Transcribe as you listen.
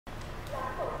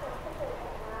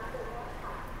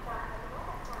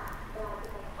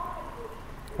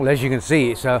Well, as you can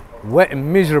see, it's a wet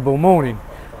and miserable morning.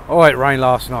 Oh, it rained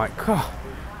last night. God,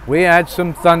 we had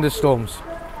some thunderstorms.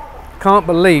 Can't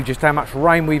believe just how much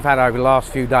rain we've had over the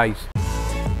last few days.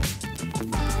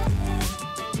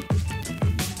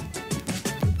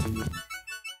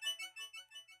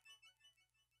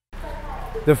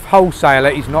 The wholesaler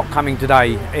is not coming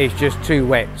today, it's just too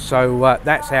wet, so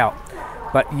that's out.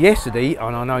 But yesterday,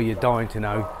 and I know you're dying to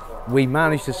know, we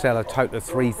managed to sell a total of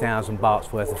 3,000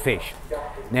 bahts worth of fish.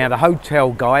 Now the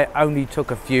hotel guy only took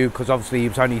a few because obviously he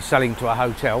was only selling to a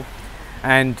hotel,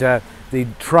 and the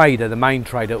trader, the main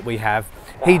trader that we have,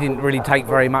 he didn't really take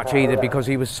very much either because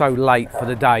he was so late for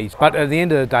the days. But at the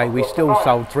end of the day, we still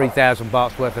sold 3,000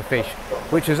 bahts worth of fish,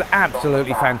 which was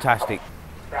absolutely fantastic.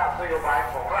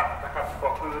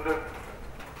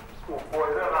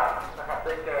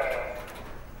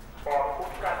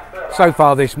 So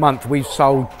far this month we've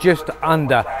sold just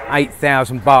under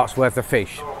 8,000 bahts worth of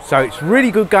fish. So it's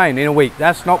really good going in a week.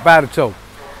 That's not bad at all.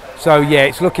 So yeah,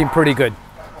 it's looking pretty good.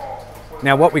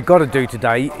 Now what we've got to do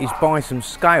today is buy some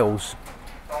scales.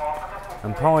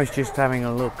 And Pie's just having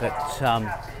a look at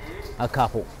a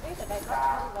couple.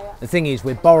 The thing is,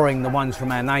 we're borrowing the ones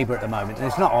from our neighbour at the moment, and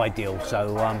it's not ideal,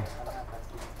 so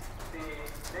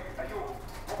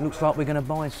looks like we're going to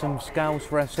buy some scales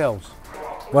for ourselves.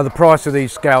 Well, the price of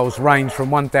these scales range from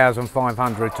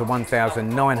 1,500 to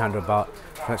 1,900 baht.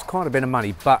 So that's quite a bit of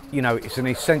money, but you know, it's an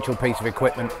essential piece of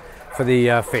equipment for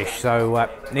the fish, so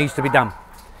it needs to be done.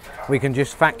 We can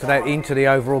just factor that into the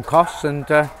overall costs and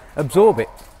absorb it.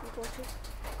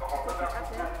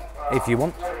 If you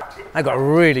want. They've got a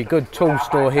really good tool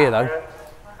store here though.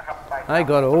 They've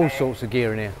got all sorts of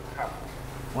gear in here.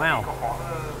 Wow.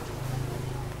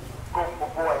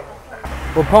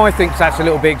 Well, Pie thinks that's a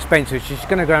little bit expensive. She's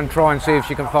going to go and try and see if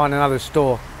she can find another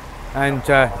store and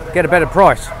get a better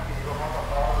price.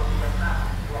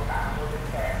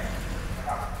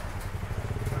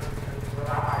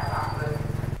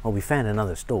 Well, we found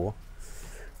another store,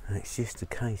 and it's just a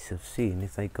case of seeing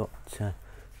if they got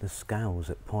the scales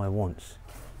that Pie wants.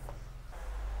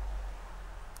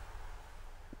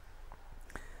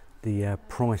 The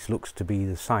price looks to be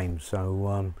the same,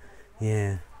 so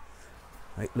yeah,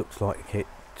 it looks like it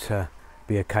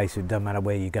be a case of it doesn't matter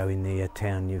where you go in the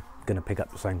town, you're going to pick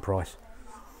up the same price.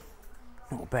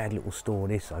 Not a bad little store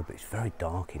this though, but it's very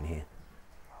dark in here.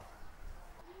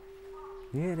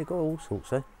 Yeah, they've got all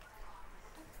sorts though.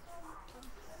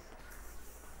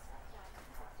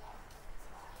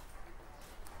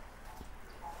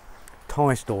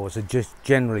 Thai stores are just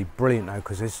generally brilliant though,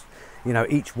 because there's, you know,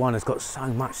 each one has got so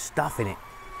much stuff in it.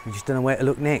 You just don't know where to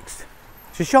look next.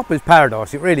 It's a shopper's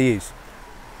paradise, it really is.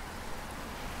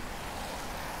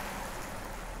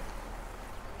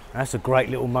 That's a great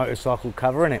little motorcycle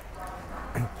cover, isn't it?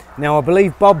 Now I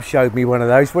believe Bob showed me one of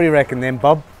those. What do you reckon then,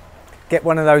 Bob? Get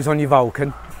one of those on your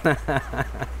Vulcan.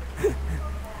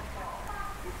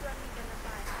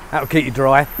 That'll keep you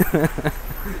dry.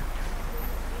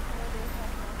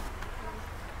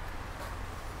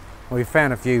 Well, we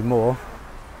found a few more.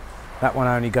 That one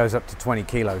only goes up to 20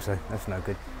 kilos, so that's no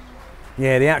good.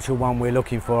 Yeah, the actual one we're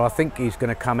looking for, I think he's going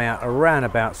to come out around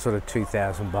about sort of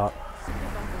 2,000 baht.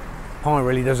 Pie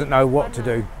really doesn't know what to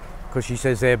do because she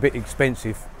says they're a bit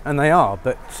expensive, and they are.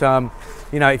 But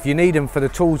you know, if you need them for the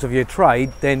tools of your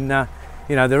trade, then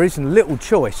you know, there isn't little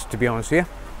choice, to be honest with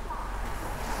you.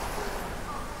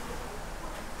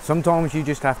 Sometimes you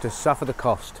just have to suffer the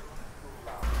cost.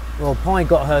 Well, Pie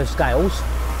got her scales,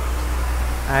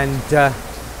 and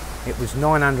it was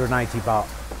 980 baht.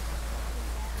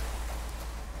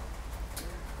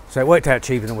 So it worked out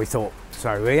cheaper than we thought.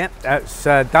 So yeah,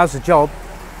 that does the job.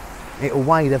 It'll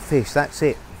weigh the fish, that's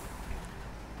it.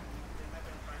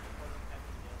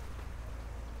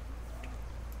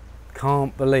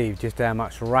 Can't believe just how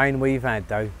much rain we've had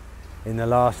though in the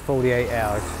last 48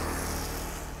 hours.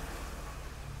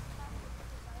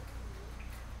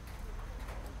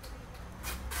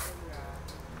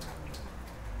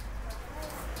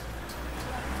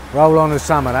 Roll on the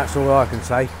summer, that's all I can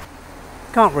say.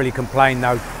 Can't really complain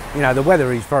though. You know, the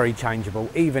weather is very changeable.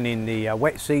 Even in the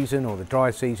wet season or the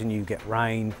dry season, you get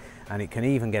rain, and it can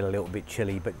even get a little bit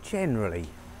chilly. But generally,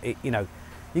 you know,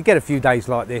 you get a few days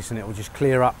like this and it will just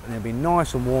clear up and it'll be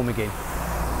nice and warm again.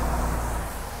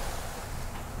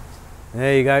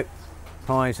 There you go.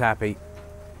 Pie's happy.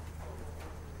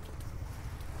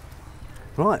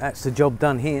 Right, that's the job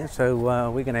done here. So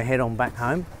we're going to head on back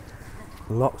home.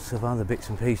 Lots of other bits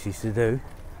and pieces to do,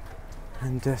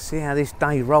 and see how this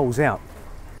day rolls out.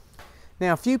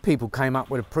 Now, a few people came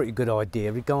up with a pretty good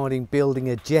idea regarding building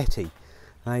a jetty.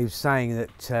 They were saying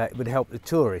that it would help the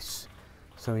tourists.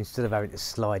 So instead of having to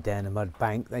slide down a mud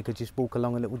bank, they could just walk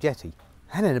along a little jetty.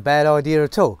 That ain't a bad idea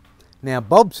at all. Now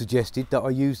Bob suggested that I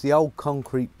use the old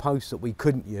concrete posts that we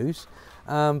couldn't use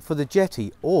for the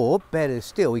jetty, or better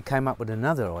still, he came up with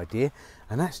another idea,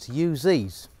 and that's to use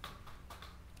these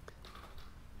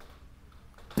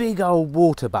big old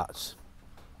water butts.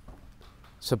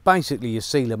 So basically you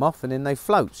seal them off and then they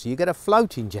float, so you get a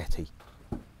floating jetty.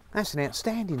 That's an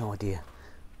outstanding idea,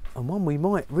 and one we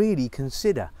might really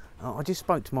consider. I just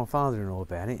spoke to my father-in-law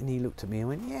about it, and he looked at me and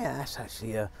went, yeah, that's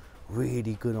actually a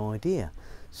really good idea.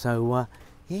 So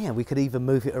yeah, we could even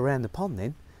move it around the pond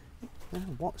then.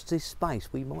 Watch this space,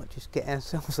 we might just get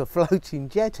ourselves a floating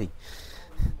jetty.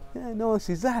 How nice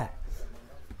is that?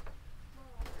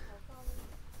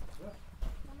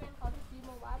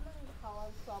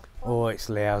 Oh, it's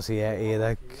lousy out here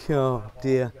though. Oh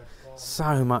dear,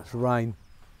 so much rain.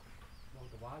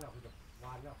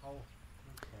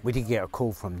 We did get a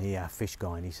call from the fish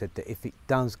guy, and he said that if it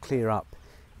does clear up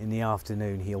in the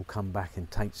afternoon, he'll come back and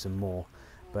take some more.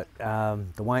 But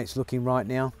the way it's looking right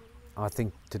now, I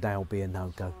think today will be a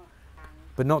no-go.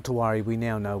 But not to worry, we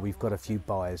now know we've got a few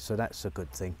buyers, so that's a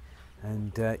good thing.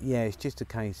 And yeah, it's just a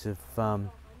case of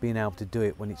being able to do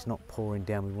it when it's not pouring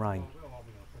down with rain.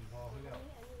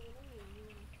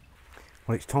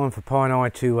 Well, it's time for Pi and I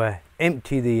to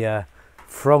empty the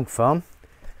frog farm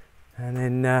and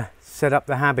then set up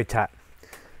the habitat.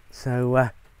 So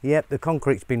yep, the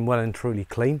concrete's been well and truly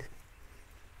cleaned.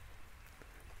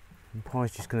 And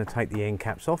Pi's just going to take the end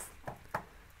caps off,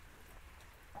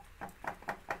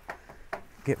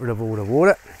 get rid of all the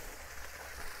water,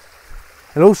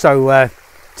 and also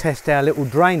test our little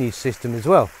drainage system as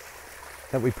well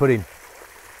that we put in,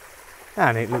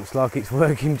 and it looks like it's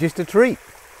working just a treat.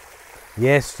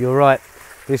 Yes, you're right,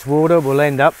 this water will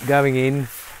end up going in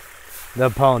the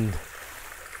pond.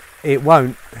 It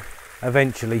won't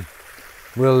eventually.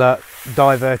 We'll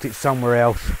divert it somewhere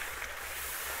else.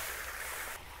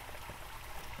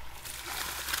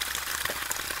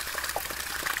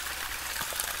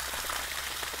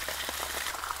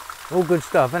 All good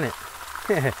stuff, isn't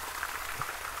it?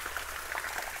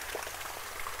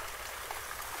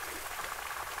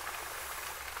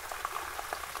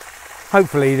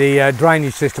 Hopefully the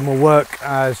drainage system will work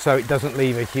so it doesn't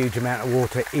leave a huge amount of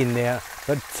water in there,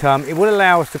 but it will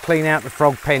allow us to clean out the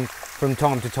frog pen from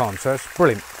time to time, so it's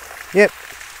brilliant. Yep,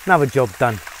 another job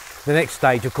done. The next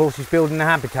stage, of course, is building the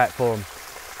habitat for them.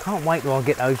 Can't wait till I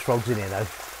get those frogs in here though.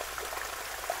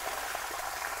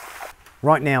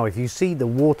 Right now, if you see the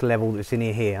water level that's in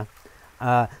here,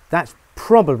 that's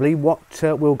probably what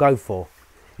we'll go for.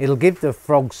 It'll give the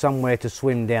frogs somewhere to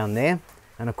swim down there,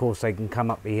 and of course they can come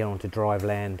up here onto dry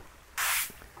land.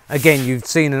 Again, you've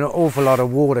seen an awful lot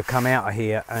of water come out of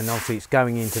here, and obviously it's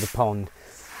going into the pond.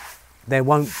 There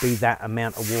won't be that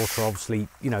amount of water, obviously,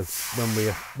 you know,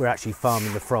 when we're actually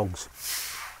farming the frogs.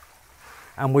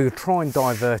 And we'll try and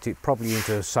divert it probably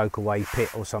into a soak away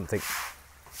pit or something.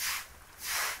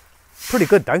 Pretty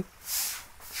good though.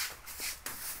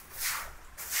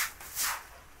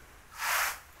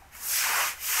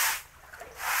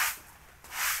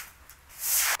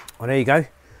 Well, there you go.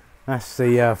 That's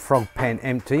the frog pen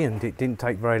empty, and it didn't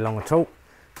take very long at all.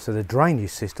 So the drainage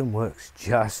system works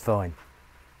just fine.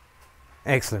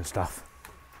 Excellent stuff.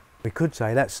 We could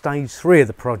say that's stage 3 of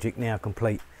the project now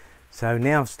complete. So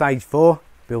now stage 4,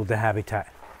 build the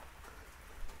habitat.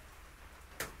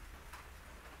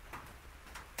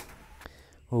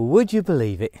 Well, would you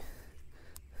believe it?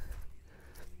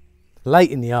 Late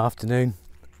in the afternoon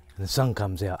and the sun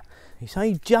comes out. It's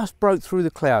only just broke through the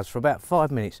clouds for about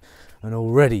 5 minutes and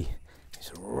already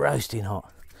it's roasting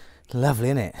hot. Lovely,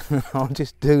 isn't it? I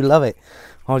just do love it.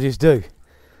 I just do.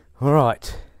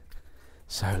 Alright,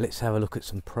 so let's have a look at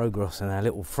some progress on our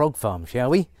little frog farm, shall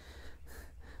we?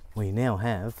 We now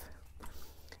have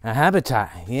a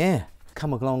habitat, yeah.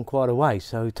 Come along quite a way,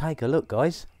 so take a look,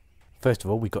 guys. First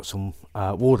of all, we've got some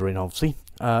water in, obviously.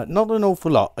 Not an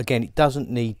awful lot. Again, it doesn't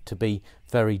need to be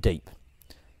very deep.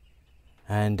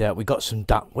 And we got some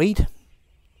duckweed.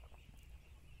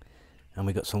 And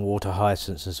we got some water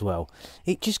hyacinths as well.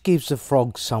 It just gives the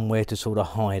frogs somewhere to sort of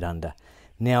hide under.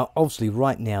 Now, obviously,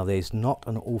 right now, there's not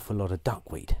an awful lot of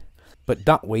duckweed. But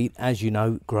duckweed, as you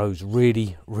know, grows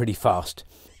really, really fast.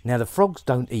 Now, the frogs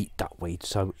don't eat duckweed,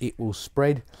 so it will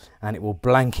spread and it will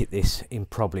blanket this in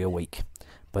probably a week.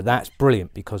 But that's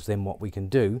brilliant, because then what we can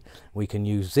do, we can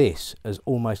use this as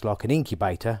almost like an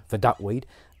incubator for duckweed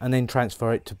and then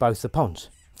transfer it to both the ponds.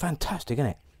 Fantastic,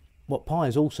 isn't it? What Pi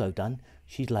has also done,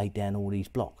 she's laid down all these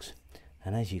blocks.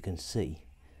 And as you can see,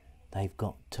 they've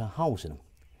got holes in them.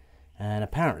 And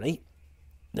apparently,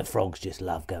 the frogs just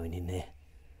love going in there.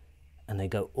 And they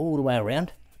go all the way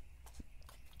around.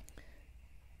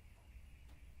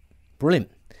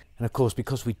 brilliant. And of course,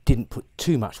 because we didn't put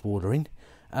too much water in,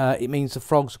 it means the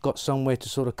frogs got somewhere to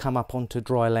sort of come up onto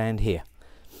dry land here.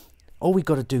 All we've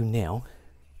got to do now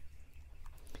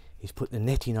is put the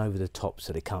netting over the top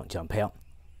so they can't jump out,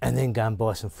 and then go and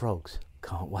buy some frogs.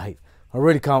 Can't wait. I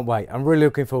really can't wait. I'm really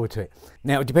looking forward to it.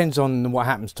 Now, it depends on what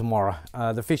happens tomorrow.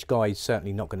 The fish guy is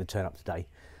certainly not going to turn up today.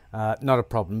 Not a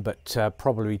problem, but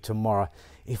probably tomorrow.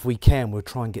 If we can, we'll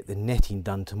try and get the netting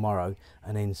done tomorrow,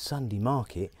 and then Sunday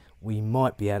market, we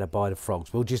might be able to buy the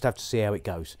frogs. We'll just have to see how it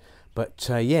goes. But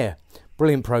yeah,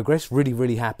 brilliant progress. Really,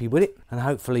 really happy with it. And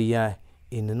hopefully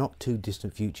in the not too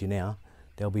distant future now,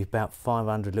 there'll be about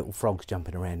 500 little frogs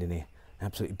jumping around in here.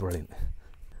 Absolutely brilliant.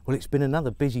 Well, it's been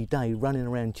another busy day running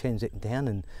around Chiang Saen Town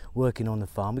and working on the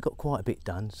farm. We got quite a bit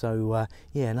done, so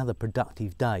yeah, another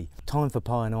productive day. Time for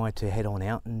Pi and I to head on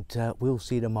out, and we'll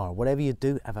see you tomorrow. Whatever you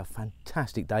do, have a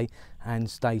fantastic day and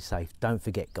stay safe. Don't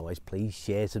forget, guys, please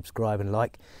share, subscribe and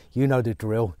like. You know the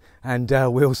drill, and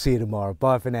we'll see you tomorrow.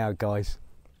 Bye for now, guys.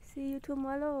 See you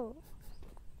tomorrow.